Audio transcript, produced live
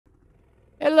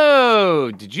Hello!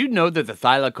 Did you know that the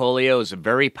Thylacoleo is a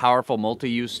very powerful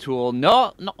multi-use tool?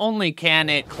 Not only can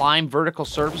it climb vertical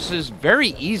surfaces very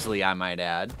easily, I might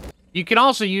add, you can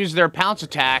also use their pounce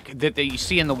attack that you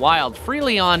see in the wild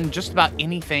freely on just about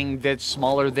anything that's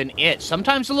smaller than it.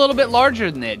 Sometimes a little bit larger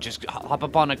than it. Just hop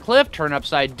up on a cliff, turn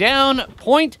upside down,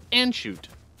 point, and shoot.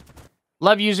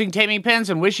 Love using taming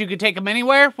pens and wish you could take them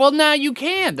anywhere? Well, now you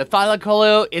can. The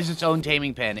Thylacoleo is its own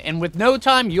taming pen, and with no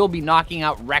time, you'll be knocking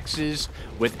out Rexes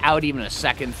without even a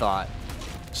second thought.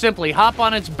 Simply hop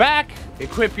on its back,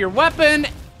 equip your weapon,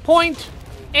 point,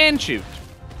 and shoot.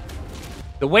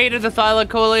 The weight of the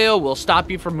Thylacoleo will stop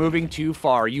you from moving too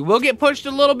far. You will get pushed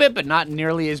a little bit, but not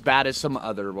nearly as bad as some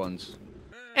other ones.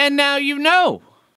 And now you know.